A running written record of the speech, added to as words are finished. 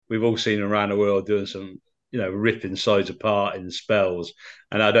we've all seen him around the world doing some, ripping sides apart in spells,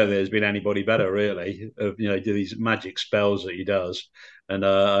 and I don't think there's been anybody better really. Of do these magic spells that he does, and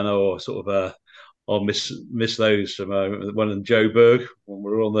I know I'll miss those from one in Joburg when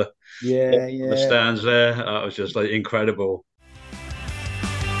we were Yeah, on the yeah. stands there. That was just like incredible.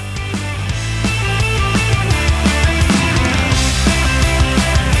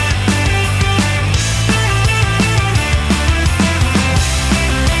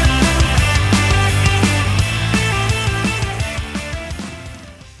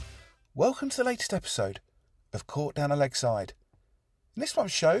 Welcome to the latest episode of Caught Down a Legside. In this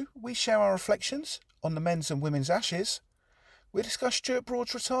month's show, we share our reflections on the men's and women's Ashes. We discuss Stuart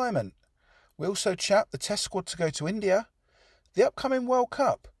Broad's retirement. We also chat the Test squad to go to India, the upcoming World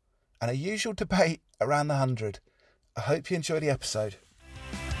Cup, and a usual debate around the 100. I hope you enjoy the episode.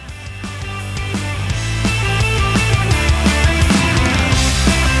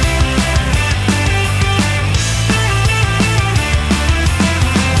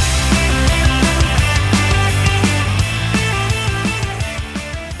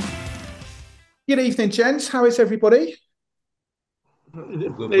 Good evening, gents. How is everybody?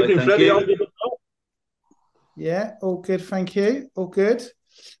 Good, evening, Freddie. Yeah, all good, thank you. All good.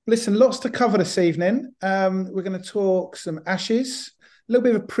 Listen, lots to cover this evening. We're going to talk some Ashes, a little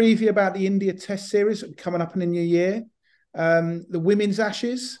bit of a preview about the India Test series coming up in the new year, the women's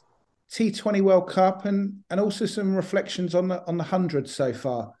Ashes, T20 World Cup, and also some reflections on the 100 so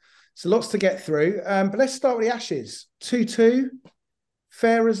far. So lots to get through. But let's start with the Ashes. 2-2,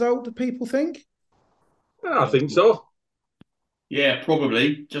 fair result, do people think? I think so. Yeah,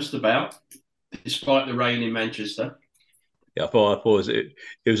 probably, just about, despite the rain in Manchester. Yeah, I thought it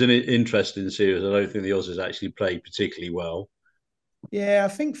was an interesting series. I don't think the Aussies actually played particularly well. Yeah, I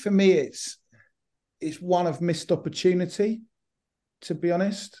think for me it's one of missed opportunity, to be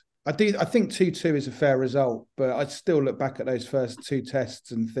honest. I think 2-2 is a fair result, but I'd still look back at those first two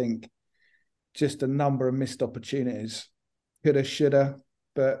tests and think just a number of missed opportunities. Coulda, shoulda.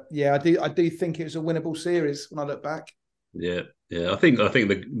 But yeah, I do think it was a winnable series when I look back. Yeah. I think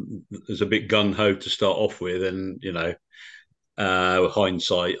there's a bit gung ho to start off with, and with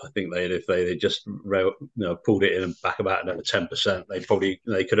hindsight, I think if they just pulled it in back about another 10%,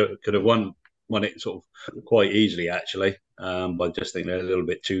 they could have won it sort of quite easily actually. But I just think they're a little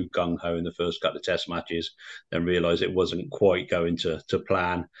bit too gung ho in the first couple of Test matches, then realised it wasn't quite going to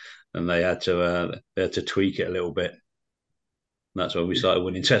plan, and they had to tweak it a little bit. That's when we started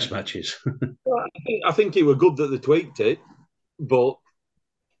winning Test matches. I think it was good that they tweaked it, but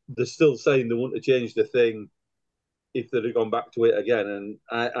they're still saying they want to change the thing if they'd have gone back to it again, and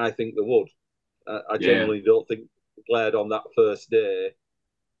I think they would. I generally don't think they played on that first day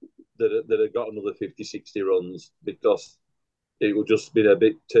that had got another 50, 60 runs, because it would just been a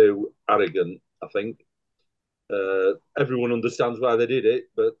bit too arrogant, I think. Everyone understands why they did it,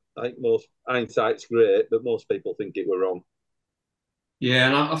 but I think most hindsight's great, but most people think it were wrong. Yeah,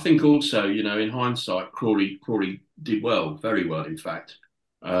 and I think also, in hindsight, Crawley did well, very well, in fact.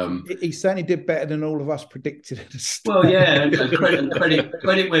 He certainly did better than all of us predicted at the start. Well, yeah, and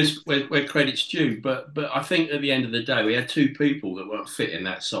credit where credit's due. But I think at the end of the day, we had two people that weren't fit in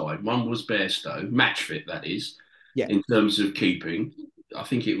that side. One was Bairstow, match fit, that is, in terms of keeping. I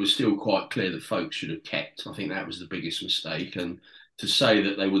think it was still quite clear that folks should have kept. I think that was the biggest mistake. And to say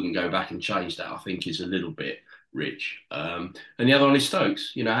that they wouldn't go back and change that, I think is a little bit rich. And the other one is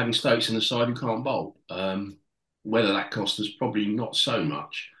Stokes. Having Stokes in the side who can't bowl. Whether that cost us, probably not so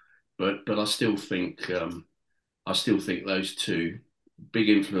much, but I still think those two big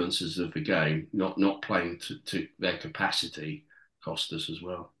influences of the game not playing to their capacity cost us as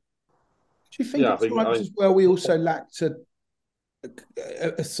well. Do you think at times as well we also lacked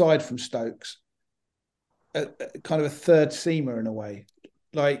aside from Stokes a kind of a third seamer in a way?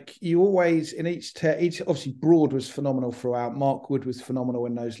 Like you always in each obviously Broad was phenomenal throughout. Mark Wood was phenomenal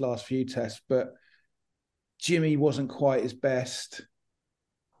in those last few tests, but Jimmy wasn't quite his best.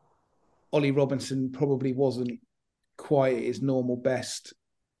 Ollie Robinson probably wasn't quite his normal best.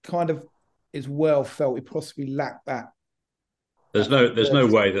 Kind of is well felt he possibly lacked that. There's no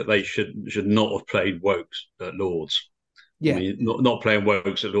way that they should not have played Wokes at Lords. Yeah, I mean, not playing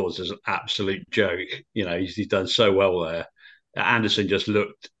Wokes at Lords is an absolute joke. He's done so well there. Anderson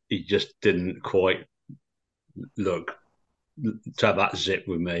he just didn't quite look to have that zip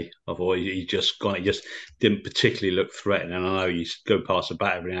with me. I thought he just didn't particularly look threatening. And I know you go past the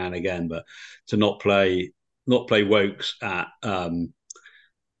bat every now and again, but to not play Wokes at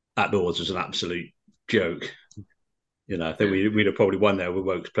Lords was an absolute joke. I think we'd have probably won there with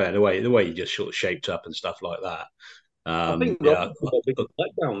Wokes playing the way he just sort of shaped up and stuff like that. I think Yeah, Robinson got a big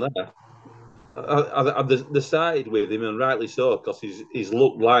letdown there. They started with him, and rightly so, because he's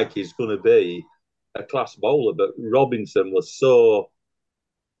looked like he's going to be a class bowler. But Robinson was so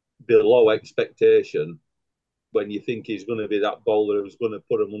below expectation when you think he's going to be that bowler who's going to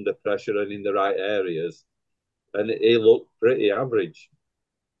put him under pressure and in the right areas. And he looked pretty average.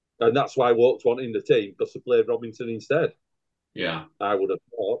 And that's why Wokes wanted the team, because they played Robinson instead. Yeah. I would have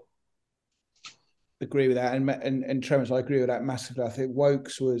thought. Agree with that. And Tremers, I agree with that massively. I think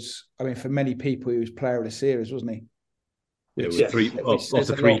Wokes was, I mean, for many people, he was player of the series, wasn't he? It was three off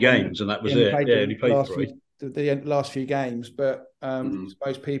the three games, and that was it. Yeah, he played three. The last few games, but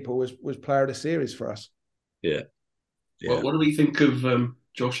most people was player of the series for us. Yeah. Well, what do we think of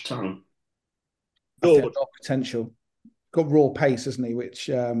Josh Tongue? Good potential. Got raw pace, hasn't he? Which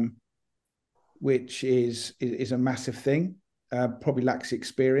is a massive thing. Probably lacks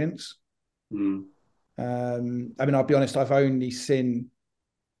experience. I mean, I'll be honest. I've only seen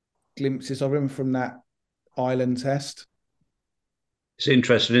glimpses of him from that Ireland test. It's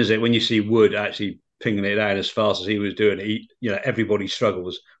interesting, isn't it, when you see Wood actually pinging it down as fast as he was doing it. Everybody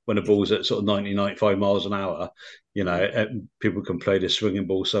struggles when the ball's at sort of 90, 95 miles an hour. People can play the swinging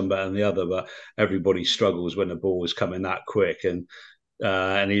ball some better than the other, but everybody struggles when the ball is coming that quick. And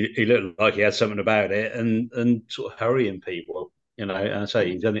he looked like he had something about it and sort of hurrying people. And I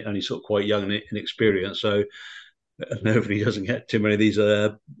say he's only sort of quite young and inexperienced, so nobody doesn't get too many of these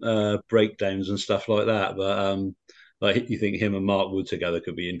breakdowns and stuff like that. But like you think him and Mark Wood together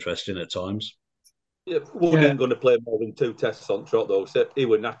could be interesting at times. Yeah, Wood ain't going to play more than 2 tests on trot though. Except he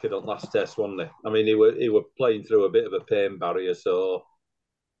were knackered on last test, wasn't he? I mean, he were playing through a bit of a pain barrier, so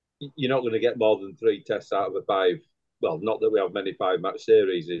you're not going to get more than 3 tests out of a 5. Well, not that we have many 5-match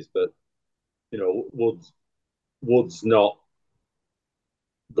series, but Wood's not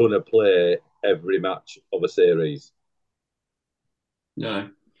going to play every match of a series. No,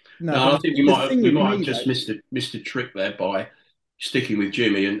 I think we might have just missed a trick there by sticking with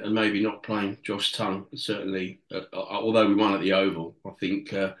Jimmy and maybe not playing Josh Tongue. Certainly, although we won at the Oval, I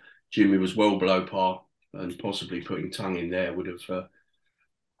think Jimmy was well below par, and possibly putting Tongue in there would have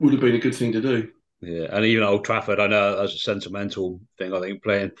been a good thing to do. Yeah, and even Old Trafford, I know that's a sentimental thing. I think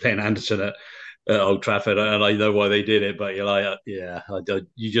playing Anderson at Old Trafford, and I know why they did it, but you're like,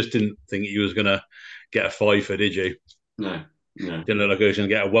 you just didn't think he was going to get a 5 for, did you? No. Didn't look like he was going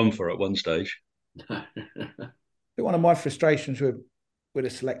to get a 1 for at one stage. One of my frustrations with the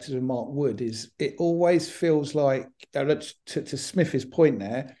selectors of Mark Wood is it always feels like, to Smithy's point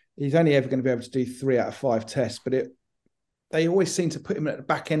there, he's only ever going to be able to do 3 out of 5 tests, but they always seem to put him at the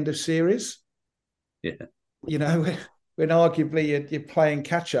back end of series. Yeah. When arguably you're playing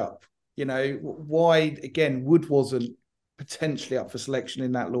catch up. Why, again, Wood wasn't potentially up for selection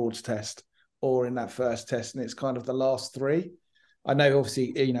in that Lord's test or in that first test, and it's kind of the last 3. I know, obviously,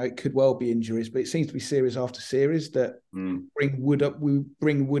 it could well be injuries, but it seems to be series after series that bring Wood up. We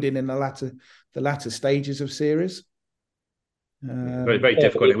bring Wood in the latter stages of series. Very, very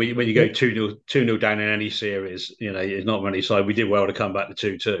difficult when you go 2-0 down in any series. It's not many side. We did well to come back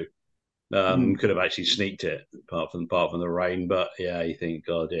to 2-2. Could have actually sneaked it apart from the rain, but yeah, you think,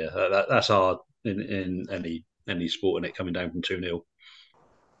 God, yeah, that's hard in any sport, and it coming down from 2-0.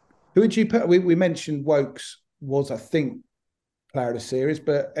 Who would you put? We mentioned Wokes was, I think, player of the series,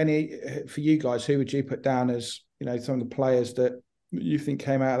 but for you guys, who would you put down as some of the players that you think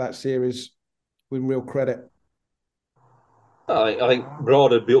came out of that series with real credit? I think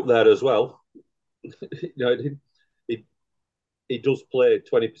Broad would be up there as well. He does play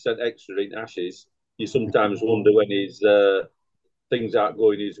 20% extra in Ashes. You sometimes wonder when his things aren't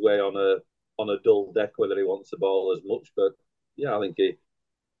going his way on a dull deck whether he wants the ball as much. But yeah, I think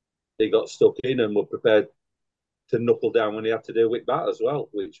he got stuck in and were prepared to knuckle down when he had to do with bat as well,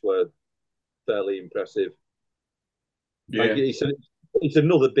 which were fairly impressive. Yeah, it's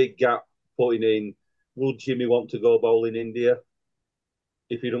another big gap putting in. Would Jimmy want to go bowl in India?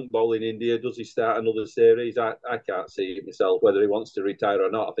 If he don't bowl in India, does he start another series? I can't see it myself whether he wants to retire or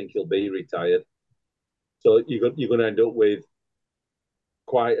not. I think he'll be retired. So you're going to end up with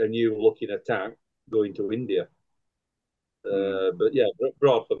quite a new looking attack going to India. But yeah,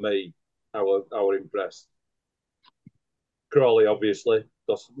 Broad for me, I were impressed. Crawley, obviously,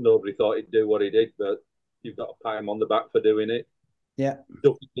 because nobody thought he'd do what he did, but you've got to pat him on the back for doing it. Yeah.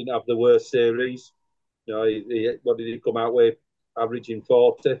 Duffy didn't have the worst series. What did he come out with? Averaging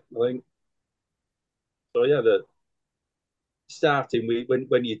 40, I think. So yeah, the starting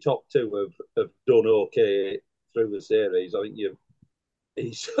when your top 2 have done okay through the series, I think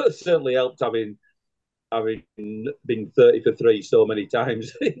he certainly helped having having been 30 for 3 so many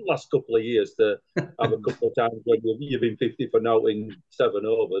times in the last couple of years, to have a couple of times when you've been 50 for 0 in 7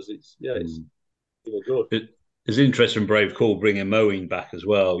 overs. It's good. It's interesting, brave call bringing Moeen back as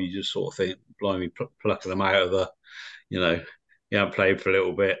well. You just sort of think, blimey, plucking them out of the, you haven't played for a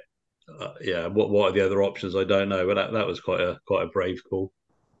little bit. What are the other options? I don't know, but that was quite a brave call.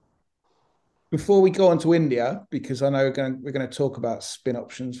 Before we go on to India, because I know we're going to talk about spin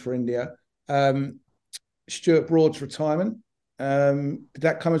options for India. Stuart Broad's retirement. Did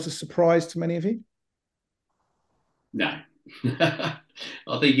that come as a surprise to many of you? No. I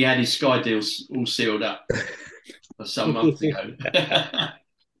think he had his Sky deals all sealed up some months ago.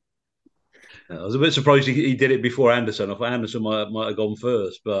 I was a bit surprised he did it before Anderson. I thought Anderson might have gone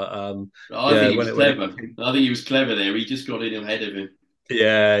first, but I think he was clever. I think he was clever there. He just got in ahead of him.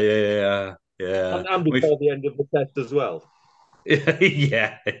 Yeah. And before the end of the test as well.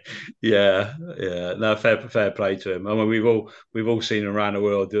 yeah. No, fair play to him. I mean, we've all seen him around the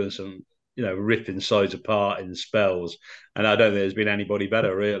world doing some, ripping sides apart in spells, and I don't think there's been anybody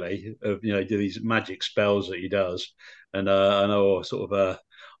better really. Do these magic spells that he does, and I know sort of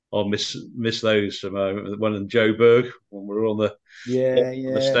I'll miss those from one of Joe Berg when we were on the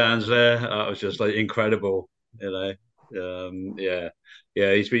stands there. That was just like incredible,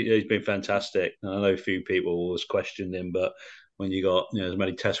 he's been fantastic. I know a few people always questioned him, but when you got as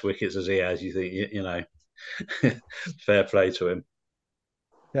many test wickets as he has, you think fair play to him.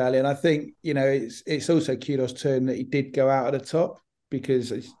 Yeah, and I think it's also kudos to him that he did go out at the top,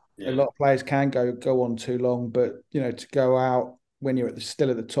 because a lot of players can go on too long, but to go out when you're still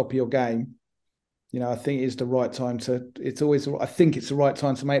at the top of your game, I think it's the right time I think it's the right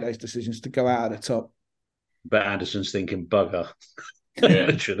time to make those decisions, to go out at the top. But Anderson's thinking, bugger.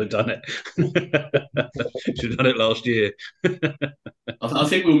 Yeah. Should have done it. Should have done it last year. I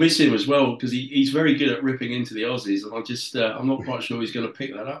think we'll miss him as well, because he's very good at ripping into the Aussies, and I'm not quite sure he's going to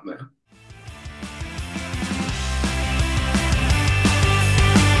pick that up now.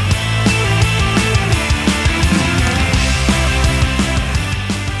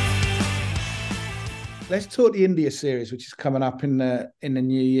 Let's talk the India series, which is coming up in the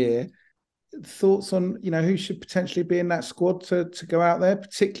new year. Thoughts on who should potentially be in that squad to go out there,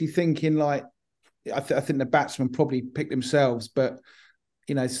 particularly thinking like I think the batsmen probably pick themselves, but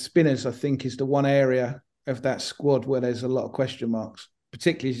spinners I think is the one area of that squad where there's a lot of question marks.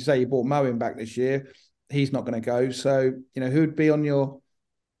 Particularly as you say, you brought Moeen back this year, he's not going to go. So who would be on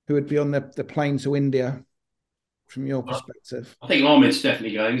the plane to India from your perspective? I think Ahmed's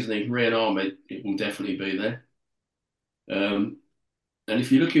definitely going, isn't he? Rian Ahmed, it will definitely be there. And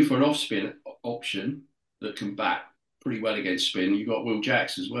if you're looking for an off-spin option that can bat pretty well against spin, you've got Will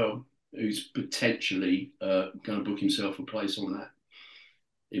Jacks as well, who's potentially going to book himself a place on that,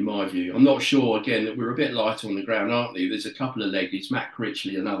 in my view. I'm not sure, again, that we're a bit light on the ground, aren't we? There's a couple of leggies. Matt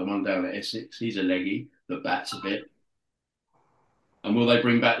Critchley, another one down at Essex. He's a leggy that bats a bit. And will they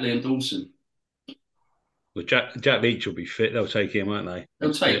bring back Liam Dawson? Well, Jack Leach will be fit. They'll take him, won't they?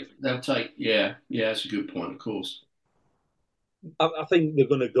 They'll take. Yeah, that's a good point, of course. I think they're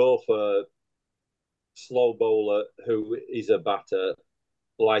going to go for slow bowler who is a batter,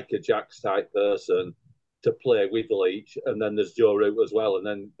 like a Jacks type person, to play with Leach, and then there's Joe Root as well, and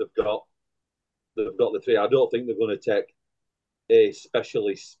then they've got the three. I don't think they're going to take a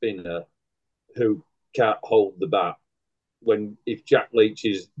specialist spinner who can't hold the bat. If Jack Leach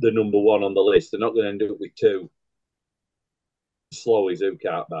is the number one on the list, they're not going to end up with two slowies who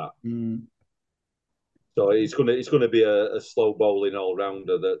can't bat. So it's going to be a slow bowling all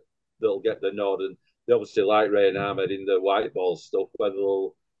rounder that'll get the nod, and they obviously like Rian Ahmed in the white ball stuff. Whether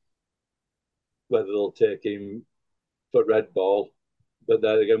they'll take him for red ball, but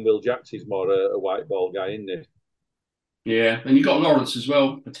then again, Will Jacks is more a white ball guy, isn't he? Yeah, and you've got Lawrence as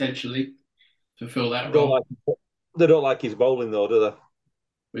well potentially to fill that role. They don't like his bowling though, do they?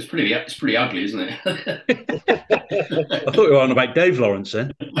 It's pretty ugly, isn't it? I thought you were on about Dave Lawrence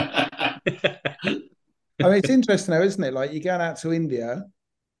then. I mean, it's interesting though, isn't it? Like you're going out to India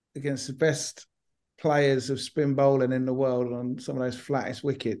against the best players of spin bowling in the world on some of those flattest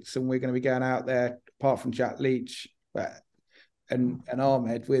wickets, and we're going to be going out there, apart from Jack Leach and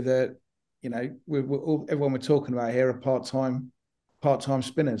Ahmed, with everyone we're talking about here are part-time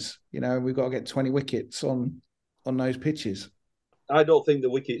spinners. We've got to get 20 wickets on those pitches. I don't think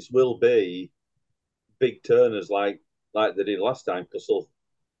the wickets will be big turners like they did last time, because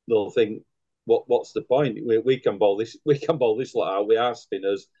they'll think, what's the point? We can bowl this lot out. We are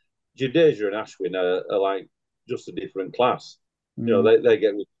spinners. Jadeja and Ashwin are like just a different class. They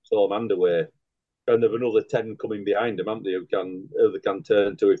get with home underway, and there've another 10 coming behind them, haven't they? Who they can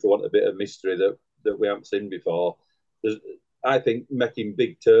turn to if they want a bit of mystery that that we haven't seen before. I think making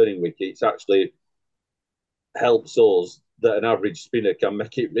big turning wickets actually helps us that an average spinner can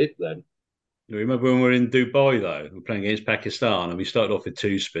make it rip then. You remember when we were in Dubai, though, we were playing against Pakistan, and we started off with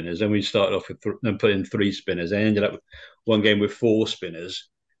 2 spinners, then we started off with then put in 3 spinners. They ended up with one game with 4 spinners,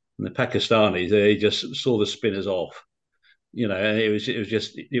 and the Pakistanis, they just saw the spinners off. And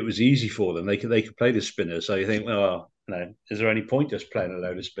it was easy for them. They could play the spinners. So you think, well, is there any point just playing a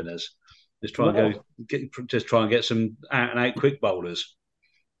load of spinners? Just try and get some out and out quick bowlers.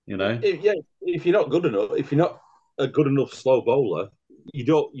 If you're not good enough, if you're not a good enough slow bowler, you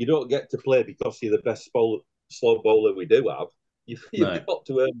don't get to play because you're the best slow bowler we do have. You've got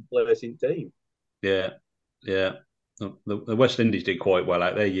to earn a place in team. Yeah. The West Indies did quite well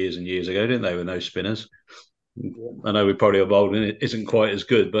out there years and years ago, didn't they, with no spinners? Yeah. I know we probably bowling it isn't quite as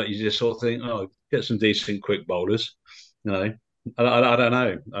good, but you just sort of think, get some decent quick bowlers. I don't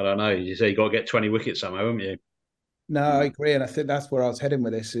know. You say you got to get 20 wickets somehow, haven't you? No, I agree, and I think that's where I was heading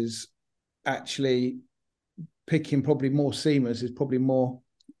with this. Is actually picking probably more seamers is probably more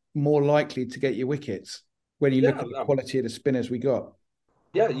likely to get you wickets when you look at the quality of the spinners we got.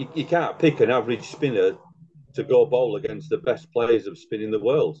 Yeah, you can't pick an average spinner to go bowl against the best players of spin in the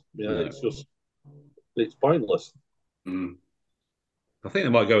world. It's pointless. I think they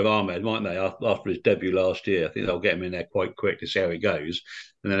might go with Ahmed, mightn't they, after his debut last year? I think they'll get him in there quite quick to see how he goes.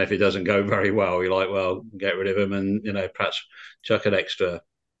 And then if it doesn't go very well, you're like, well, get rid of him and, perhaps chuck an extra,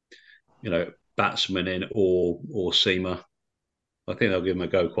 batsman in or seamer. I think they'll give him a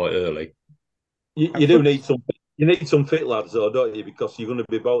go quite early. You do need some. You need some fit lads, though, don't you? Because you're going to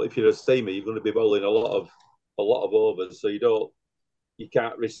be bowling. If you're a seamer, you're going to be bowling a lot of overs. So you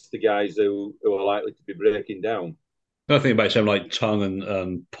can't risk the guys who are likely to be breaking down. I think about something like Tongue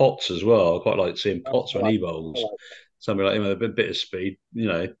and Potts as well. I quite like seeing Potts when he bowls. Somebody like him with a bit of speed,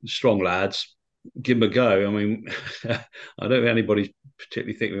 strong lads. Give him a go. I mean, I don't think anybody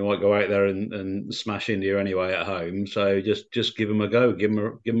particularly think we might go out there and smash India anyway at home. So just give him a go. Give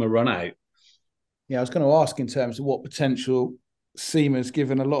him a run out. Yeah, I was going to ask in terms of what potential seamers,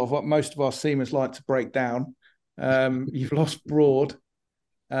 given most of our seamers like to break down. You've lost Broad.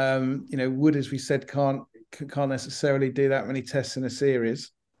 Wood, as we said, can't necessarily do that many tests in a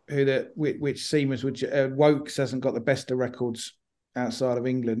series. Which seamers would Wokes hasn't got the best of records outside of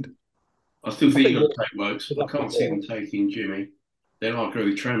England. I still think you've got to take Wokes. I can't see them taking Jimmy. Then I agree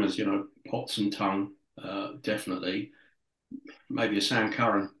with Tremers, Potts and Tongue, definitely. Maybe a Sam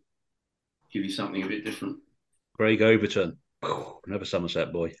Curran. Give you something a bit different. Craig Overton. Another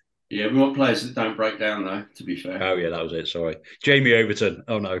Somerset boy. Yeah, we want players that don't break down, though, to be fair. Oh, yeah, that was it. Sorry. Jamie Overton.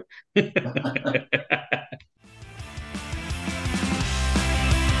 Oh, no.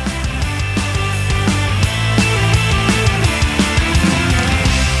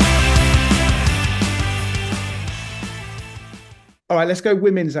 All right, let's go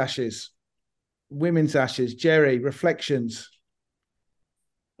Women's Ashes. Women's Ashes. Jerry, reflections.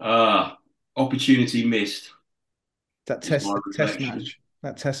 Opportunity missed. That test match.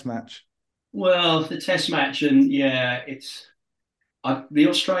 That test match. Well, the test match, and the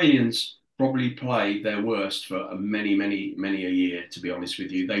Australians probably played their worst for many a year, to be honest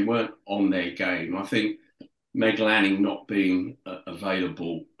with you. They weren't on their game. I think Meg Lanning not being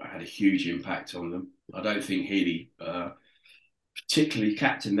available had a huge impact on them. I don't think Healy particularly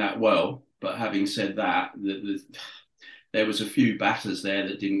captained that well, but having said that, there was a few batters there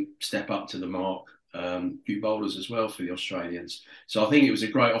that didn't step up to the mark. Few bowlers as well for the Australians. So I think it was a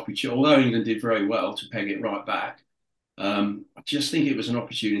great opportunity, although England did very well to peg it right back. I just think it was an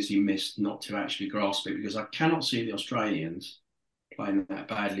opportunity missed not to actually grasp it, because I cannot see the Australians playing that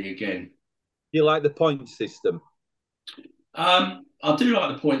badly again. You like the point system? I do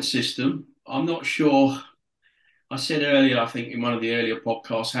like the point system. I'm not sure. I said earlier, I think in one of the earlier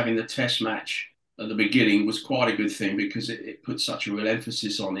podcasts, having the test match at the beginning was quite a good thing because it put such a real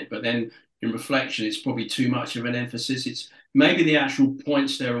emphasis on it. But then in reflection, it's probably too much of an emphasis. It's maybe the actual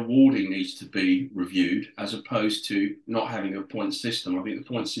points they're awarding needs to be reviewed, as opposed to not having a point system. I think the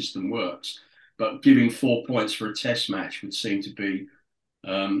point system works, but giving 4 points for a test match would seem to be,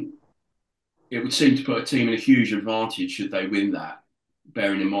 it would seem to put a team in a huge advantage should they win that,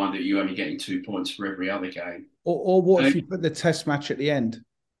 bearing in mind that you're only getting 2 points for every other game. Or what if you put the test match at the end?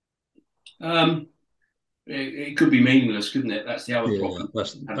 It could be meaningless, couldn't it? That's the other problem.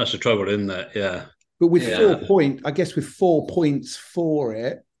 That's the trouble, isn't it? Yeah. But with 4 points, I guess with 4 points for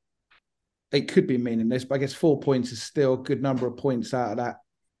it, it could be meaningless. But I guess 4 points is still a good number of points out of that.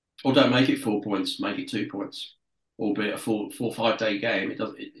 Or don't make it 4 points, make it 2 points. Albeit a 4 or 5 day game,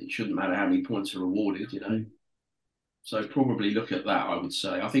 it shouldn't matter how many points are awarded, So probably look at that, I would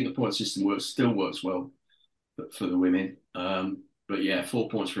say. I think the point system still works well for the women. But yeah, 4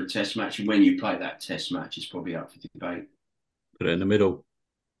 points for a test match. And when you play that test match, it's probably up for debate. Put it in the middle.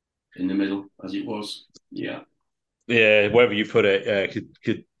 In the middle, as it was. Yeah. Yeah, wherever you put it,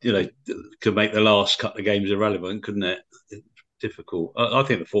 could make the last couple of games irrelevant, couldn't it? Difficult. I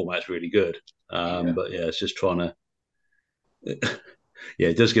think the format's really good. But yeah, it's just trying to. Yeah,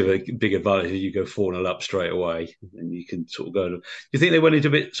 it does give a big advantage if you go 4-0 up straight away, and you can sort of go. Do you think they went into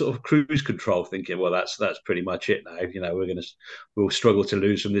a bit sort of cruise control, thinking, well, that's pretty much it now. We'll struggle to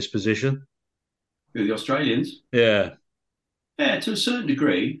lose from this position. Who, the Australians? Yeah. Yeah, to a certain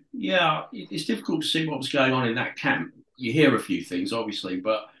degree. Yeah, it's difficult to see what was going on in that camp. You hear a few things, obviously,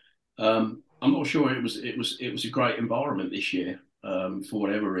 but I'm not sure it was a great environment this year for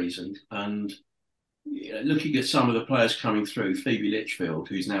whatever reason. And looking at some of the players coming through, Phoebe Litchfield,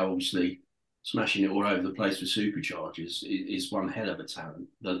 who's now obviously smashing it all over the place for Superchargers, is one hell of a talent.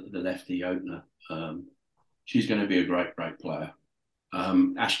 The lefty opener, she's going to be a great player.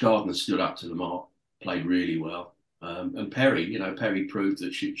 Ash Gardner stood up to the mark, played really well. And Perry, Perry proved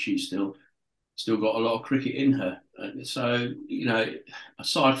that she's still got a lot of cricket in her. So,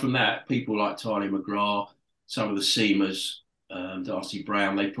 aside from that, people like Tylee McGrath, some of the seamers, Darcy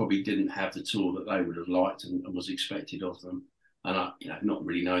Brown, they probably didn't have the tour that they would have liked and was expected of them. And not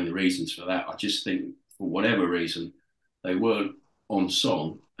really knowing the reasons for that, I just think for whatever reason they weren't on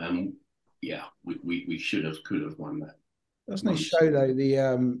song. And we could have won that. Doesn't it show though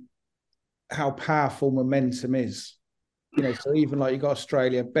the how powerful momentum is? So even like you got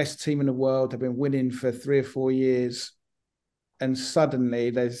Australia, best team in the world, they've been winning for 3 or 4 years, and suddenly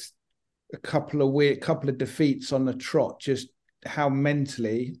there's a couple of defeats on the trot. Just how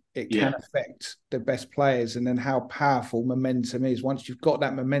mentally it can affect the best players, and then how powerful momentum is. Once you've got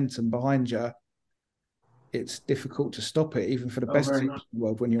that momentum behind you, it's difficult to stop it, even for the best teams in the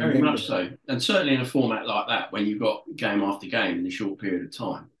world. When you're very much so, and certainly in a format like that, when you've got game after game in a short period of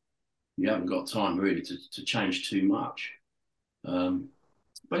time, you haven't got time really to change too much.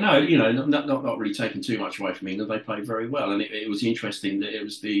 But no, not really taking too much away from England. They played very well, and it was interesting that it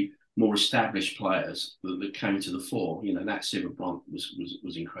was the more established players that came to the fore. That Stuart Broad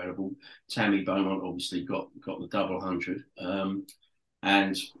was incredible. Tammy Beaumont obviously got the double 100,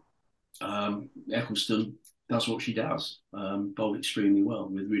 and Eccleston does what she does, bowled extremely well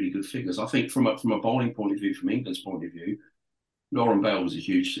with really good figures. I think from a bowling point of view, from England's point of view, Lauren Bell was a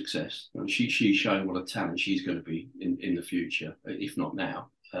huge success. I mean, she's shown what a talent she's going to be in the future, if not now.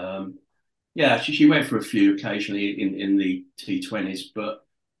 She went for a few occasionally in the T20s, but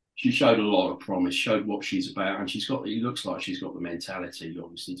she showed a lot of promise, showed what she's about, and it looks like she's got the mentality,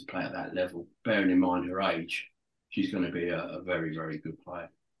 obviously, to play at that level. Bearing in mind her age, she's going to be a very, very good player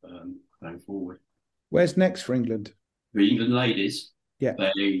going forward. Where's next for England? The England ladies, they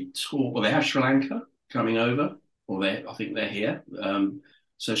they have Sri Lanka coming over. I think they're here.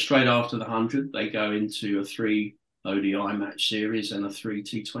 So straight after the 100, they go into a 3 ODI match series and a 3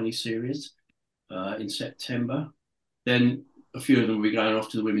 T20 series in September. Then a few of them will be going off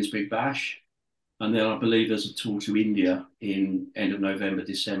to the Women's Big Bash. And then I believe there's a tour to India in end of November,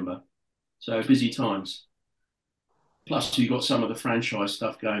 December. So busy times. Plus, you've got some of the franchise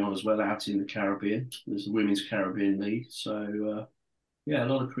stuff going on as well out in the Caribbean. There's the Women's Caribbean League. So, a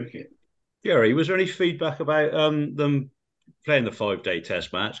lot of cricket. Gary, was there any feedback about them playing the 5-day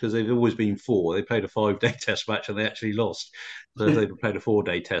test match? Because they've always been 4. They played a 5-day test match and they actually lost. So if they'd played a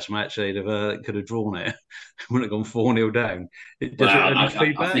 4-day test match, they'd have could have drawn it. Wouldn't have gone 4-0 down. I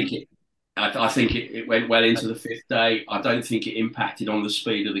think it went well into the 5th day. I don't think it impacted on the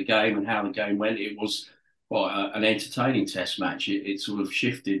speed of the game and how the game went. It was quite an entertaining test match. It sort of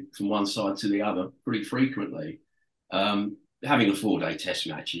shifted from one side to the other pretty frequently. Having a 4-day test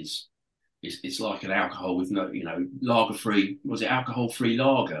match it's like an alcohol with no, lager-free. Was it alcohol-free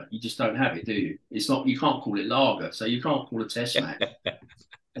lager? You just don't have it, do you? It's not. You can't call it lager, so you can't call a test match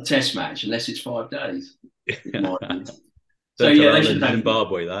a test match unless it's 5 days. So they should have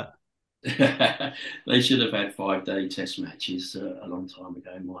Zimbabwe that. They should have had 5-day test matches a long time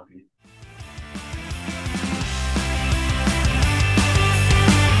ago, in my view.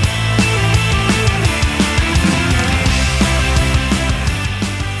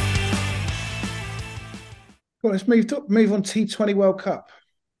 Well, let's move on. T20 World Cup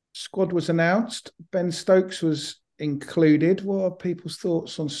squad was announced. Ben Stokes was included. What are people's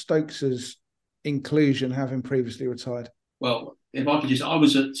thoughts on Stokes's inclusion, having previously retired? Well, if I could I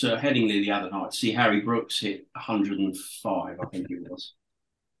was at Headingley the other night to see Harry Brooks hit 105, I think it was.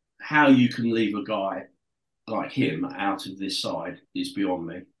 How you can leave a guy like him out of this side is beyond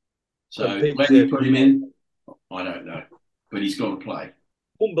me. So whether you put him in I don't know, but he's got to play.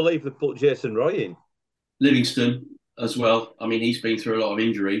 Wouldn't believe they put Jason Roy in. Livingston as well. I mean, he's been through a lot of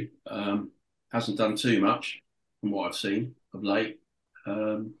injury. Hasn't done too much from what I've seen of late.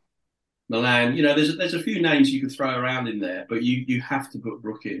 Milan, there's a few names you could throw around in there, but you have to put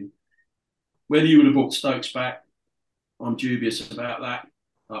Brook in. Whether you would have brought Stokes back, I'm dubious about that.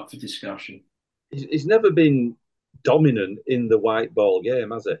 Up for discussion. He's never been dominant in the white ball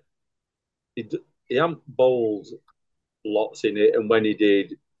game, has he? He hasn't bowled lots in it, and when he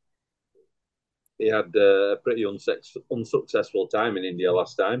did, he had a pretty unsuccessful time in India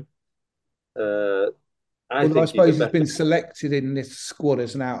last time. I suppose he's been selected in this squad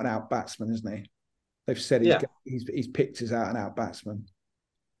as an out-and-out batsman, isn't he? They've said he's picked as out-and-out batsman.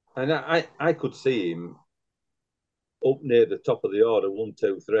 And I could see him up near the top of the order, 1,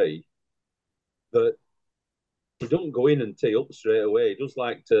 2, 3. But he doesn't go in and tee up straight away. He does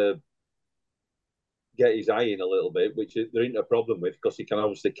like to get his eye in a little bit, which there ain't a problem with because he can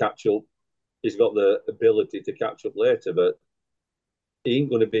obviously catch up. He's got the ability to catch up later, but he ain't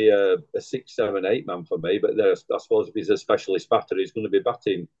going to be a 6, 7, 8 man for me. But I suppose if he's a specialist batter, he's going to be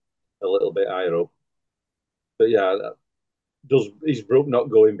batting a little bit higher up. But yeah, is Brook not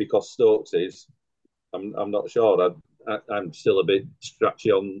going because Stokes is? I'm not sure. I'm still a bit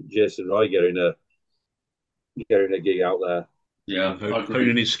scratchy on Jason Roy getting a gig out there. Yeah,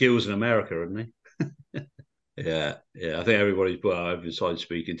 honing his skills in America, isn't he? yeah. I think everybody, I've decided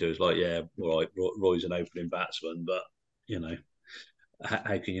speaking to is like, yeah, all right, Roy's an opening batsman, but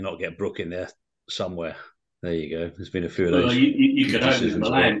how can you not get Brook in there somewhere? There you go. There's been a few of those. You could open with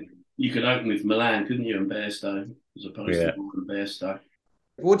Milan. You could open with Milan, couldn't you, and Bairstow, as opposed to Bairstow.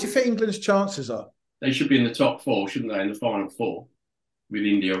 What do you think England's chances are? They should be in the top 4, shouldn't they? In the final 4, with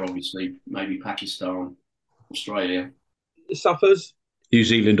India, obviously, maybe Pakistan, Australia. Suffers. New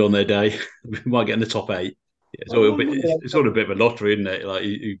Zealand on their day might get in the top 8. Yeah, it's all a bit of a lottery, isn't it? Like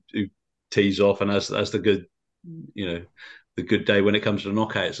who tees off and has the good, the good day when it comes to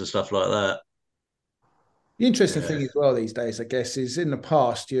knockouts and stuff like that. The interesting thing as well these days, I guess, is in the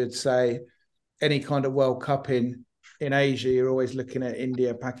past you'd say any kind of World Cup in Asia, you're always looking at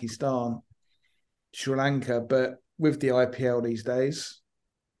India, Pakistan, Sri Lanka, but with the IPL these days,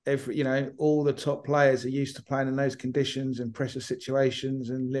 all the top players are used to playing in those conditions and pressure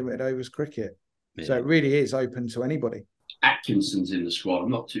situations and limited overs cricket. Yeah. So it really is open to anybody. Atkinson's in the squad. I'm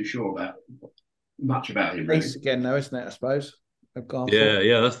not too sure much about him. Really. Again, though, isn't it? I suppose. I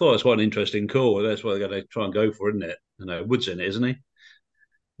thought it's quite an interesting call. That's what they're going to try and go for, isn't it? Wood's in it, isn't he?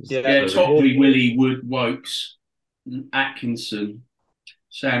 Yeah, Topley, Willie, Wood, Wokes, Atkinson,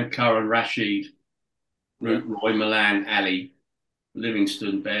 Sam Curran, Rashid, Roy, Milan, Ali,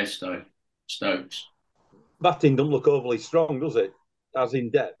 Livingston, Bairstow, Stokes. Batting doesn't look overly strong, does it? As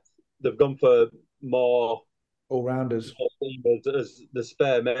in depth. They've gone for more all-rounders. As the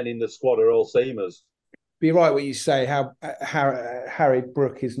spare men in the squad are all seamers. Be right what you say, how Harry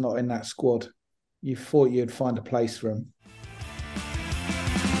Brook is not in that squad. You thought you'd find a place for him.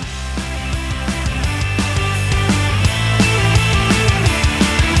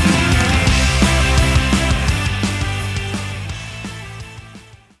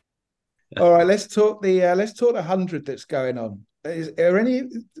 All right, let's talk the 100 that's going on.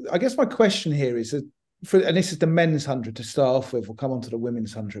 I guess my question here is, and this is the men's 100 to start off with. We'll come on to the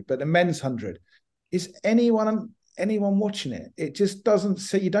women's 100, but the men's 100, is anyone watching it? It just doesn't.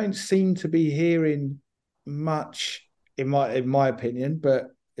 So you don't seem to be hearing much, in my opinion, but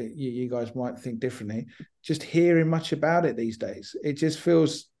you guys might think differently. Just hearing much about it these days. It just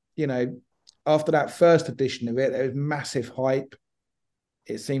feels, after that first edition of it, there was massive hype.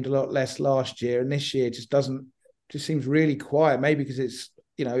 It seemed a lot less last year, and this year just seems really quiet. Maybe because it's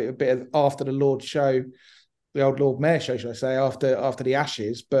a bit of after the Lord show, the old Lord Mayor show, should I say, after the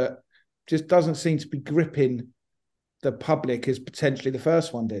Ashes, but just doesn't seem to be gripping the public as potentially the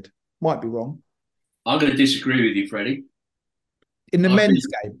first one did. Might be wrong. I'm going to disagree with you, Freddie. In the men's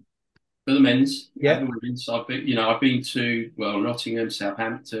game, for the men's, yeah. The women's, I've been to Nottingham,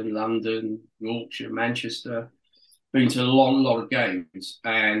 Southampton, London, Yorkshire, Manchester. Been to a lot of games,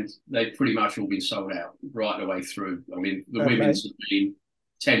 and they've pretty much all been sold out right the way through. I mean, the women's have been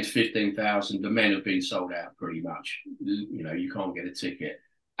 10 to 15,000. The men have been sold out pretty much. You can't get a ticket,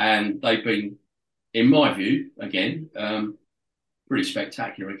 and they've been, in my view, again, pretty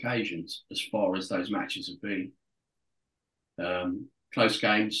spectacular occasions as far as those matches have been. Close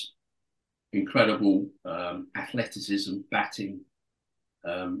games, incredible athleticism, batting.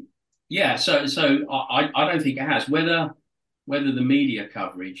 So I don't think it has. Whether the media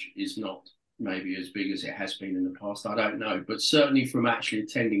coverage is not maybe as big as it has been in the past, I don't know. But certainly from actually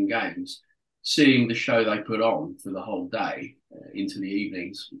attending games, seeing the show they put on for the whole day into the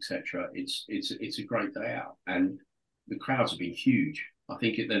evenings, etc. It's a great day out, and the crowds have been huge. I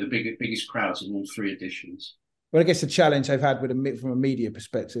think they're the biggest crowds of all three editions. Well, I guess the challenge they've had from a media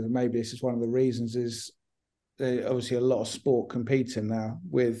perspective, and maybe this is one of the reasons, is obviously a lot of sport competing now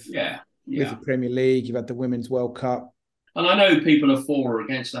with the Premier League. You've had the Women's World Cup, and I know people are for or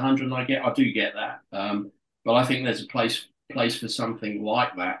against 100, and I do get that. But I think there's a place for something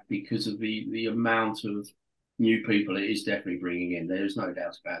like that because of the amount of new people it is definitely bringing in. There's no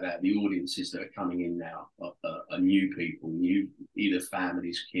doubt about that. The audiences that are coming in now are new people, new either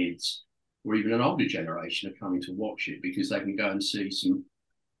families, kids, or even an older generation are coming to watch it because they can go and see some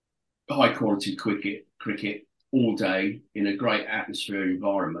high quality cricket all day in a great atmosphere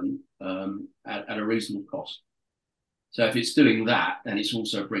environment at a reasonable cost. So if it's doing that, then it's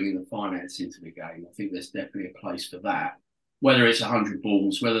also bringing the finance into the game. I think there's definitely a place for that. Whether it's 100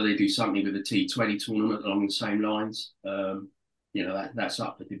 balls, whether they do something with a T20 tournament along the same lines, that's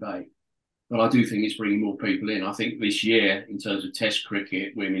up for debate. But I do think it's bringing more people in. I think this year, in terms of Test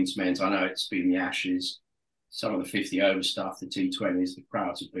cricket, women's, men's, I know it's been the Ashes, some of the 50 over stuff, the T20s, the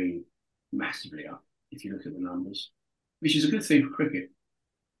crowds have been massively up, if you look at the numbers, which is a good thing for cricket.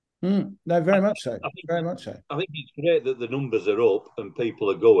 No, very much so. Very much so. I think it's great that the numbers are up and people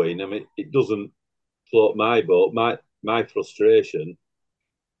are going. I mean, it doesn't float my boat. My frustration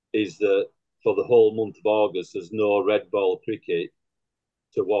is that for the whole month of August, there's no red ball cricket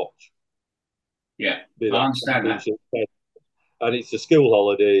to watch. Yeah, I understand that. And it's the school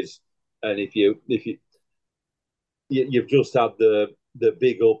holidays, and if you've just had the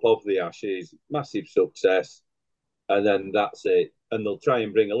big up of the Ashes, massive success, and then that's it. And they'll try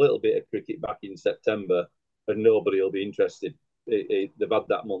and bring a little bit of cricket back in September, and nobody will be interested. They've had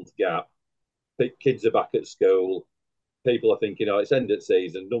that month gap. Kids are back at school. People are thinking, it's end of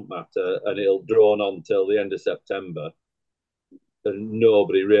season, don't matter, and it'll drone on till the end of September. And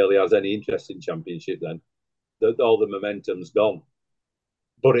nobody really has any interest in Championship then. All the momentum's gone.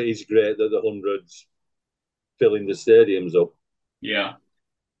 But it is great that the hundreds filling the stadiums up. Yeah.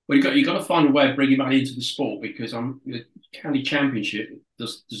 Well, you got to find a way of bringing money into the sport because the county championship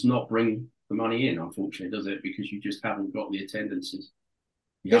does not bring the money in, unfortunately, does it? Because you just haven't got the attendances.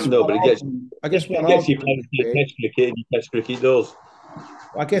 Test cricket does.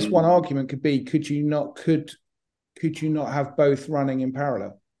 I guess one argument could be: could you not have both running in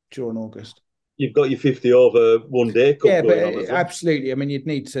parallel during August? You've got your 50 over one day cup. Yeah, but absolutely. I mean, you'd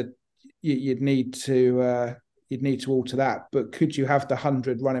need to alter that. But could you have the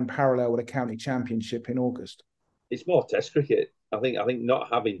 100 run in parallel with a county championship in August? It's more Test cricket. I think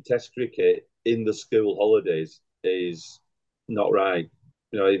not having Test cricket in the school holidays is not right.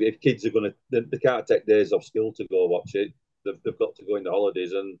 If kids are going to, they can't take days off school to go watch it. They've got to go into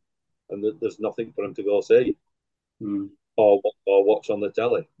holidays, and there's nothing for them to go see or watch on the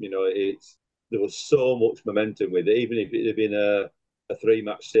telly. There was so much momentum with it. Even if it had been a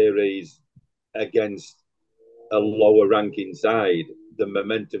 3-match series against a lower ranking side, the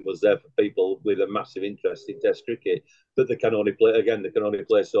momentum was there for people with a massive interest in Test cricket. But they can only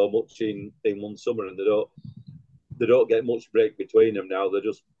play so much in one summer, and they don't get much break between them now. They're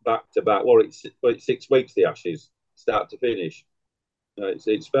just back to back. It's 6 weeks, the Ashes, start to finish.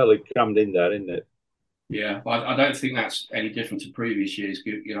 It's fairly crammed in there, isn't it? Yeah, I don't think that's any different to previous years.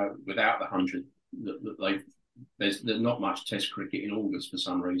 Without the 100, there's not much Test cricket in August for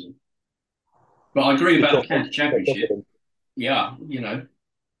some reason. But I agree about the county championship. Yeah,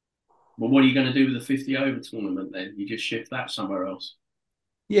 Well, what are you going to do with the 50 over tournament then? You just shift that somewhere else.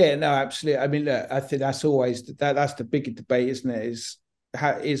 Yeah, no, absolutely. I mean, look, I think that's always that's the big debate, isn't it?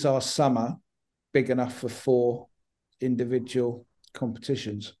 Is our summer big enough for 4 individual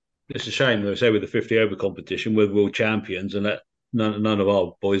competitions? It's a shame, though, say with the 50 over competition, we're world champions, and that none of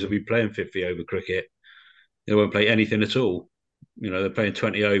our boys will be playing 50 over cricket. They won't play anything at all. They're playing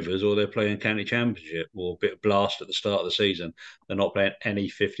 20 overs, or they're playing county championship, or a bit of blast at the start of the season. They're not playing any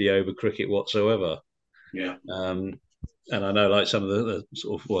 50 over cricket whatsoever. Yeah. And I know, like some of the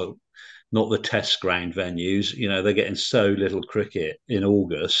sort of, not the Test ground venues, they're getting so little cricket in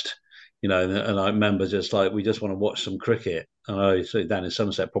August. And I remember we just want to watch some cricket. And I so down in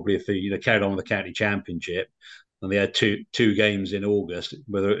Somerset, probably if they carried on with the county championship, and they had two games in August,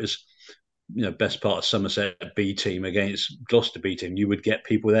 whether it was best part of Somerset B team against Gloucester B team, you would get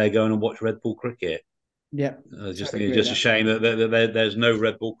people there going and watch red ball cricket. Yeah, I just think it's just a shame that there's no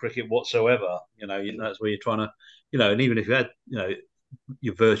red ball cricket whatsoever. That's where you're trying to, and even if you had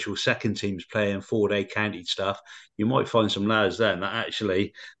your virtual second teams playing 4-day county stuff, you might find some lads then that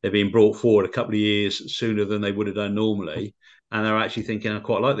actually they're being brought forward a couple of years sooner than they would have done normally, and they're actually thinking, I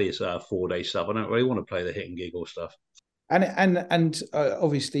quite like these 4-day stuff. I don't really want to play the hit and giggle stuff. And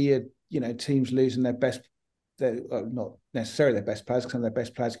obviously, teams losing their best, not necessarily their best players, because some of their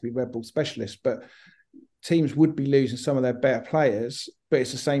best players could be red ball specialists, but teams would be losing some of their better players. But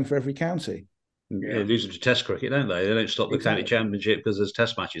it's the same for every county. Yeah. They lose them to Test cricket, don't they? They don't stop the county championship because there's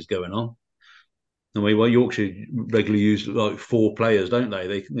Test matches going on. I mean, Yorkshire regularly use like 4 players, don't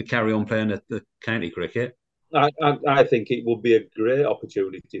they? They carry on playing the county cricket. I think it would be a great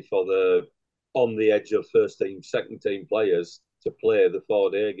opportunity for the on the edge of first team, second team players to play the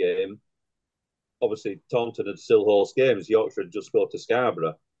 4-day game. Obviously, Taunton would still host games. Yorkshire would just go to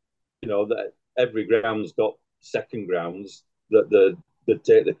Scarborough. That every ground's got second grounds that they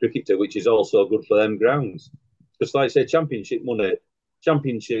take the cricket to, which is also good for them grounds. Because, like I say, championship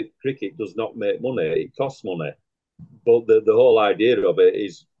cricket does not make money; it costs money. But the whole idea of it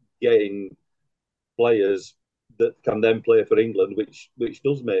is getting players that can then play for England, which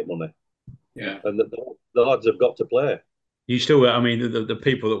does make money. Yeah, and the lads have got to play. You still, I mean, the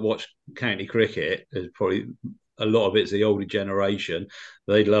people that watch county cricket, is probably a lot of it's the older generation.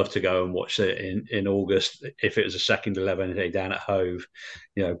 They'd love to go and watch it in August if it was a second 11 day down at Hove,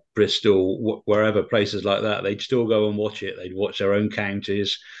 Bristol, wherever, places like that. They'd still go and watch it. They'd watch their own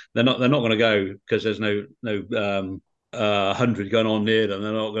counties. They're not going to go because there's no 100 going on near them.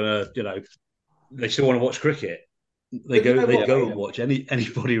 They're not going to, they still want to watch cricket. They go and watch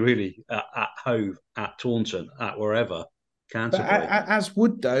anybody really at Hove, at Taunton, at wherever. Canterbury. As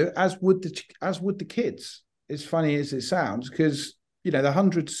would the kids. As funny as it sounds, because the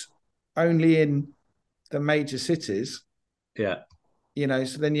hundreds only in the major cities. Yeah.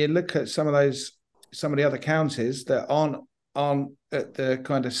 So then you look at some of the other counties that aren't at the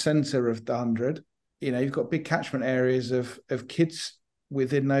kind of centre of the 100. You've got big catchment areas of kids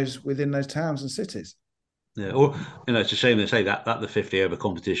within those towns and cities. Yeah, or it's a shame they say that the 50 over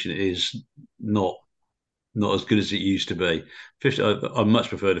competition is not as good as it used to be. 50, I much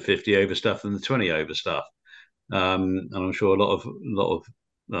prefer the 50 over stuff than the 20 over stuff. And I'm sure a lot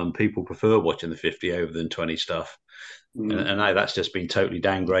of people prefer watching the 50 over than 20 stuff. And now that's just been totally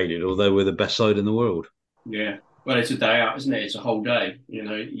downgraded, although we're the best side in the world. Yeah. Well, it's a day out, isn't it? It's a whole day,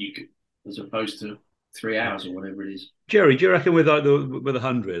 as opposed to 3 hours or whatever it is. Jerry, do you reckon with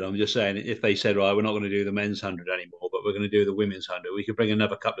 100? I'm just saying, if they said, right, we're not going to do the men's 100 anymore, but we're going to do the women's 100, we could bring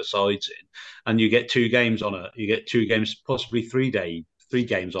another couple of sides in, and you get 2 games you get 2 games, possibly 3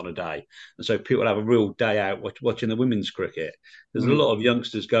 games on a day, and so people have a real day out watching the women's cricket. There's a lot of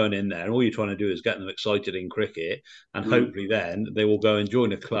youngsters going in there, and all you're trying to do is get them excited in cricket, and hopefully then they will go and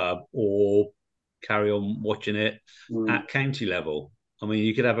join a club or carry on watching it at county level. I mean,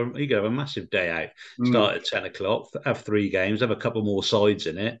 you could have a massive day out. Start at 10 o'clock, have 3 games, have a couple more sides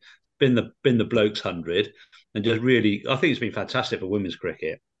in it, bin the blokes 100, and just really, I think it's been fantastic for women's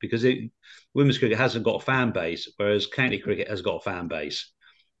cricket because women's cricket hasn't got a fan base, whereas county cricket has got a fan base,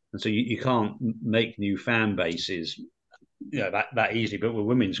 and so you can't make new fan bases, that easily. But with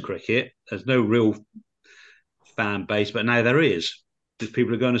women's cricket, there's no real fan base, but now there is, because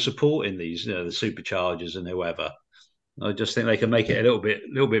people are going to support in these, the Superchargers and whoever. I just think they can make it a little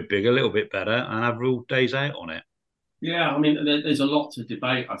bit bigger, a little bit better, and have real days out on it. Yeah, I mean, there's a lot to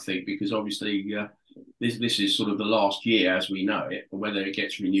debate, I think, because obviously this is sort of the last year as we know it, and whether it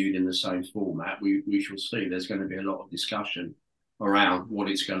gets renewed in the same format, we shall see. There's going to be a lot of discussion around what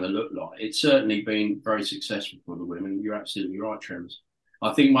it's going to look like. It's certainly been very successful for the women. You're absolutely right, Tremers.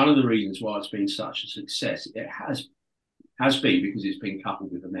 I think one of the reasons why it's been such a success, it has been because it's been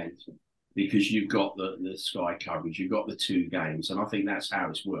coupled with the men. Because you've got the Sky coverage, you've got the 2 games, and I think that's how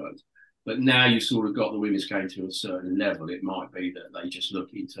it's worked. But now you've sort of got the women's game to a certain level. It might be that they just look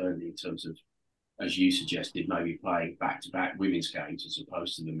internally in terms of, as you suggested, maybe playing back-to-back women's games as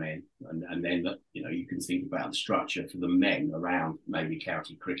opposed to the men. And then, you can think about the structure for the men around maybe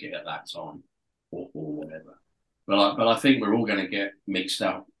county cricket at that time or whatever. But I think we're all going to get mixed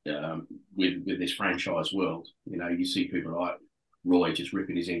up with this franchise world. You see people like Roy just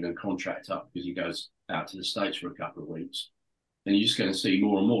ripping his England contract up because he goes out to the States for a couple of weeks. And you're just going to see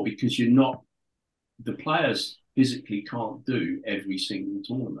more and more because the players physically can't do every single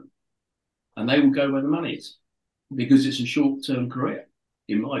tournament. And they will go where the money is because it's a short-term career,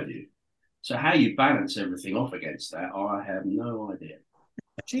 in my view. So how you balance everything off against that, I have no idea.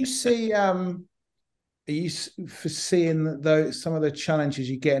 Do you see, are you foreseeing some of the challenges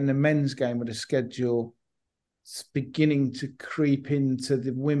you get in the men's game with the schedule beginning to creep into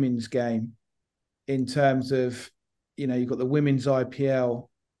the women's game in terms of, you've got the women's IPL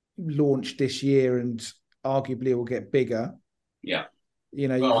launched this year and arguably will get bigger. Yeah. You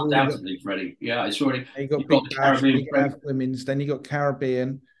know, you've Well, already got undoubtedly, Freddie. Yeah, it's already you got you've got Big the Bash, then Caribbean you're gonna have women's, then you got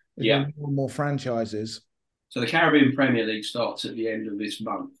Caribbean. There's Yeah. going to be more and more franchises. So the Caribbean Premier League starts at the end of this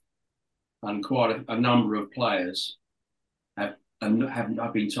month, and quite a number of players have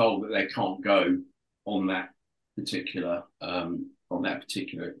been told that they can't go on that particular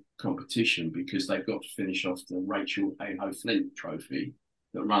competition because they've got to finish off the Rachel Heyhoe Flint Trophy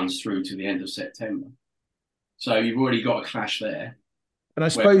that runs through to the end of September. So you've already got a clash there. And I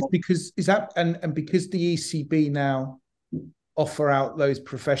suppose because because the ECB now offer out those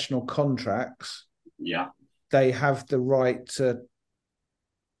professional contracts, yeah, they have the right to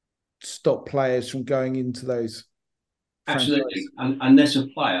stop players from going into those. Absolutely. And unless a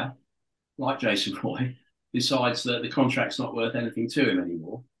player like Jason Roy decides that the contract's not worth anything to him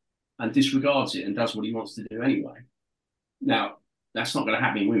anymore and disregards it and does what he wants to do anyway. Now, that's not going to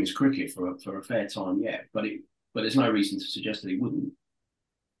happen in women's cricket for a fair time yet, but there's no reason to suggest that he wouldn't.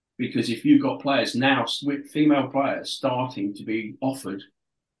 Because if you've got players now, female players starting to be offered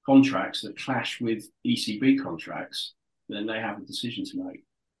contracts that clash with ECB contracts, then they have a decision to make.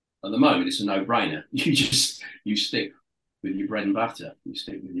 At the moment, it's a no-brainer. You stick with your bread and butter. You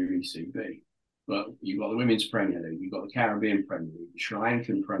stick with your ECB. But you've got the Women's Premier League. You've got the Caribbean Premier League. The Sri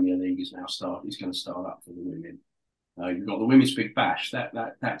Lankan Premier League is going to start up for the women. You've got the Women's Big Bash.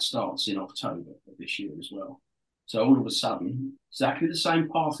 That starts in October of this year as well. So all of a sudden, exactly the same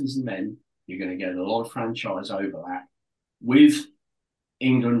path as the men, you're going to get a lot of franchise overlap with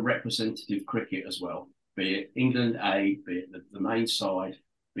England representative cricket as well, be it England A, be it the main side,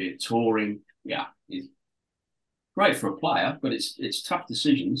 be it touring. Yeah, it's great for a player, but it's tough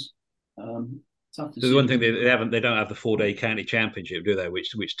decisions. So the one thing they don't have the 4-day county championship, do they?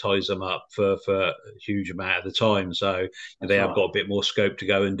 Which ties them up for a huge amount of the time. So they have got a bit more scope to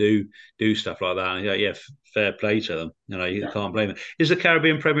go and do stuff like that. And yeah, fair play to them. You know, you can't blame them. Is the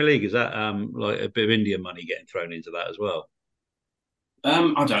Caribbean Premier League, is that like a bit of Indian money getting thrown into that as well?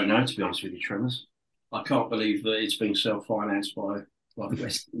 I don't know, to be honest with you, Tremers. I can't believe that it's being self-financed by the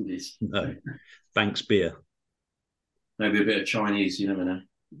West Indies. No, Banks beer. Maybe a bit of Chinese. You never know.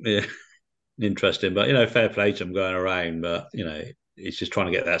 Yeah. Interesting, but fair play to them going around. But it's just trying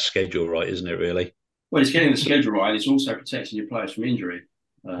to get that schedule right, isn't it? Really. Well, it's getting the schedule right. It's also protecting your players from injury.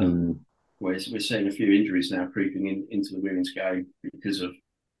 We're seeing a few injuries now creeping into the women's game because of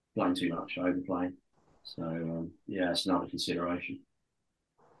playing too much, overplaying. So it's another consideration.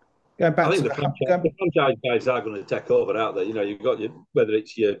 Going back I think the franchise guys are going to take over out there. You've got whether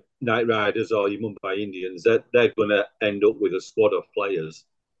it's your Knight Riders or your Mumbai Indians, they're going to end up with a squad of players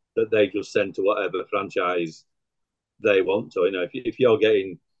that they just send to whatever franchise they want to. If you're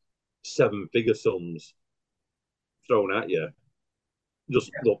getting 7-figure sums thrown at you, look,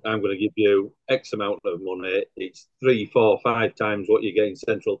 I'm going to give you X amount of money. It's 3, 4, 5 times what you get in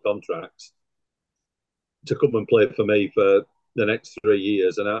central contracts to come and play for me for the next 3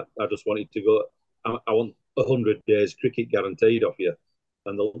 years. And I just want it to go. I want 100 days cricket guaranteed off you,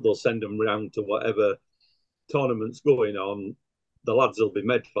 and they'll send them round to whatever tournaments going on. The lads will be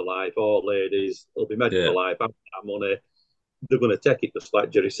made for life, or ladies will be made for life. After that money, they're going to take it, just like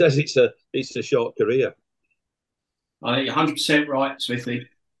Jerry says. It's a short career. I think you're 100% right, Smithy.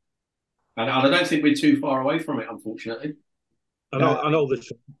 And I don't think we're too far away from it, unfortunately. I know the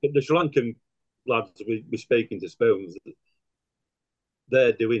Sri Lankan lads we're speaking to Spoons,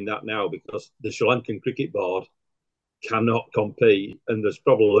 they're doing that now because the Sri Lankan Cricket Board cannot compete, and there's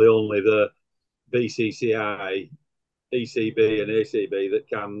probably only the BCCI, ECB and ACB that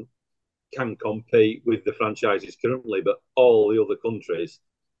can compete with the franchises currently, but all the other countries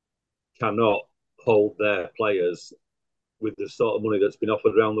cannot hold their players with the sort of money that's been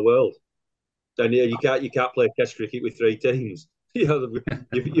offered around the world. And you can't play Test cricket with 3 teams. But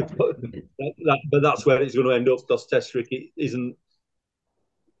that's where it's going to end up, because Test cricket isn't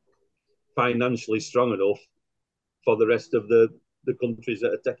financially strong enough for the rest of the countries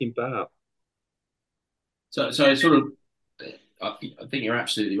that are taking part. So it sort of, I think you're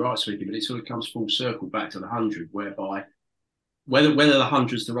absolutely right, Smithy, but it sort of comes full circle back to the 100, whereby whether the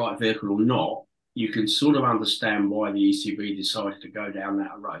 100 is the right vehicle or not, you can sort of understand why the ECB decided to go down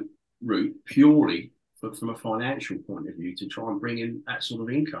that route purely from a financial point of view, to try and bring in that sort of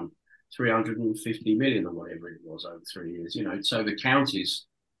income, 350 million or whatever it was over 3 years. So the counties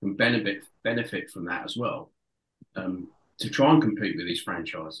can benefit from that as well, to try and compete with these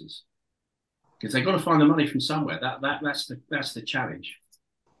franchises, because they've got to find the money from somewhere. That's the challenge.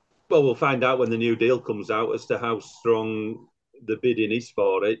 Well, we'll find out when the new deal comes out as to how strong the bidding is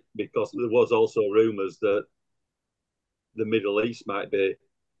for it, because there was also rumours that the Middle East might be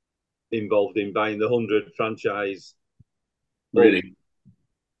involved in buying the 100 franchise. Really?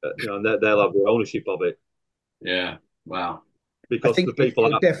 and they'll have the ownership of it. Yeah, wow. Because the people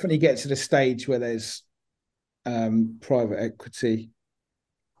it'll definitely get to the stage where there's private equity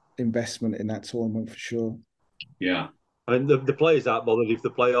investment in that tournament for sure. Yeah. And the players aren't bothered if they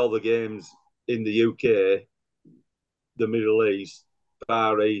play all the games in the UK, the Middle East,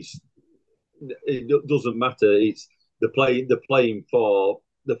 Far East. It doesn't matter. It's they're playing for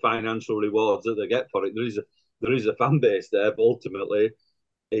the financial rewards that they get for it. There is a fan base there, but ultimately,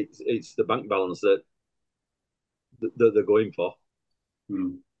 it's the bank balance that they're going for.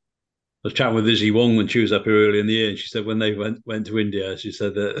 Mm. I was chatting with Izzy Wong when she was up here early in the year, and she said when they went to India, she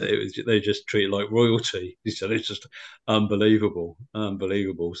said that they just treat it like royalty. She said it's just unbelievable.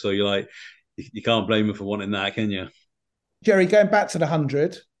 So you're like, you can't blame them for wanting that, can you? Jerry, going back to the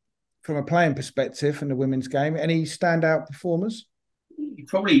 100, from a playing perspective in the women's game, any standout performers?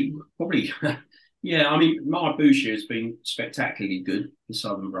 Probably. Yeah, I mean, Maya Boucher has been spectacularly good for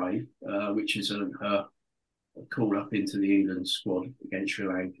Southern Brave, which is her call up into the England squad against Sri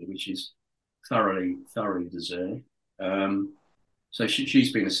Lanka, which is thoroughly deserved. So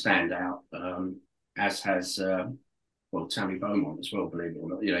she's been a standout, as has Tammy Beaumont as well. Believe it or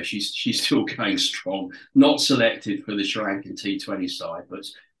not, she's still going strong. Not selected for the Sri Lankan T20 side,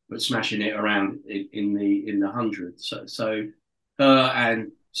 but smashing it around in the 100. So her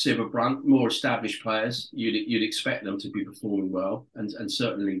and Siva Brunt, more established players, you'd expect them to be performing well, and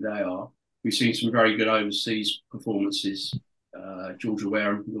certainly they are. We've seen some very good overseas performances. Georgia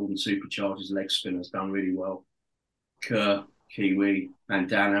Wareham, Northern Superchargers leg spinner, has done really well. Kerr, Kiwi,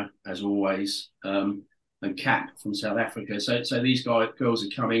 Bandana, as always, and Kat from South Africa. So these girls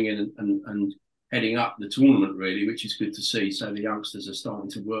are coming in and heading up the tournament, really, which is good to see. So the youngsters are starting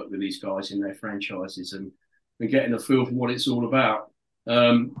to work with these guys in their franchises and getting a feel for what it's all about.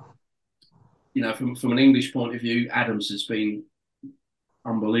 From an English point of view, Adams has been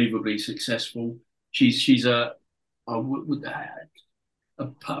unbelievably successful. She's a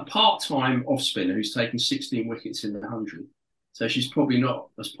part-time off spinner who's taken 16 wickets in the 100. So she's probably not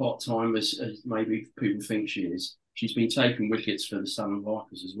as part-time as maybe people think she is. She's been taking wickets for the Southern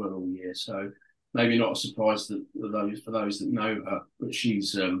Vipers as well all year. So maybe not a surprise for those that know her, but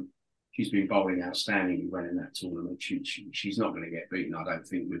she's been bowling outstandingly well in that tournament. She's not going to get beaten, I don't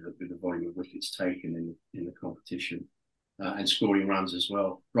think, with the volume of wickets taken in the competition. And scoring runs as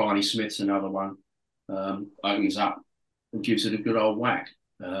well. Bryony Smith's another one. Opens up and gives it a good old whack.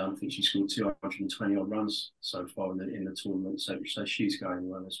 I think she scored 220 odd runs so far in the tournament, so she's going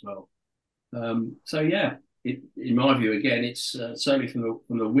well as well. In my view, again, it's certainly from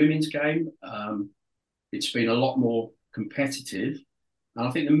the women's game. It's been a lot more competitive, and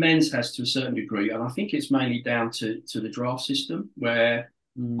I think the men's has to a certain degree, and I think it's mainly down to the draft system, where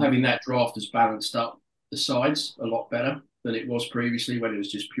having that draft has balanced up the sides a lot better than it was previously, when it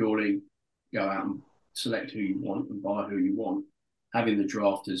was just purely go out and select who you want and buy who you want. Having the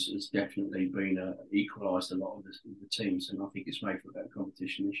draft has definitely been equalised a lot of the teams, and I think it's made for a better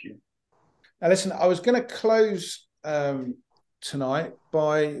competition this year. Now, listen, I was going to close tonight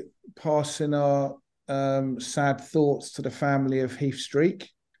by passing our sad thoughts to the family of Heath Streak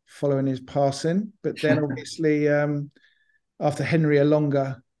following his passing, but then obviously after Henry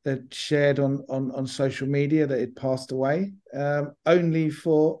Alonga had shared on social media that he'd passed away, only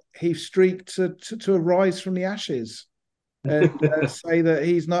for Heath Streak to arise from the ashes and say that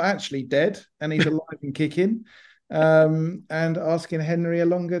he's not actually dead and he's alive and kicking, and asking Henry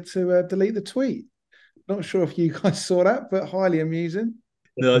Alonga to delete the tweet. Not sure if you guys saw that, but highly amusing.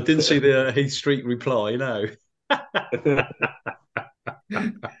 No, I didn't see the Heath Streak reply, no. That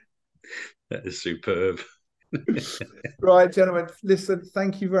is superb. Right, gentlemen, listen,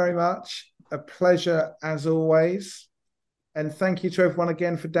 thank you very much. A pleasure as always. And thank you to everyone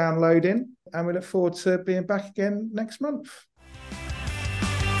again for downloading. And we look forward to being back again next month.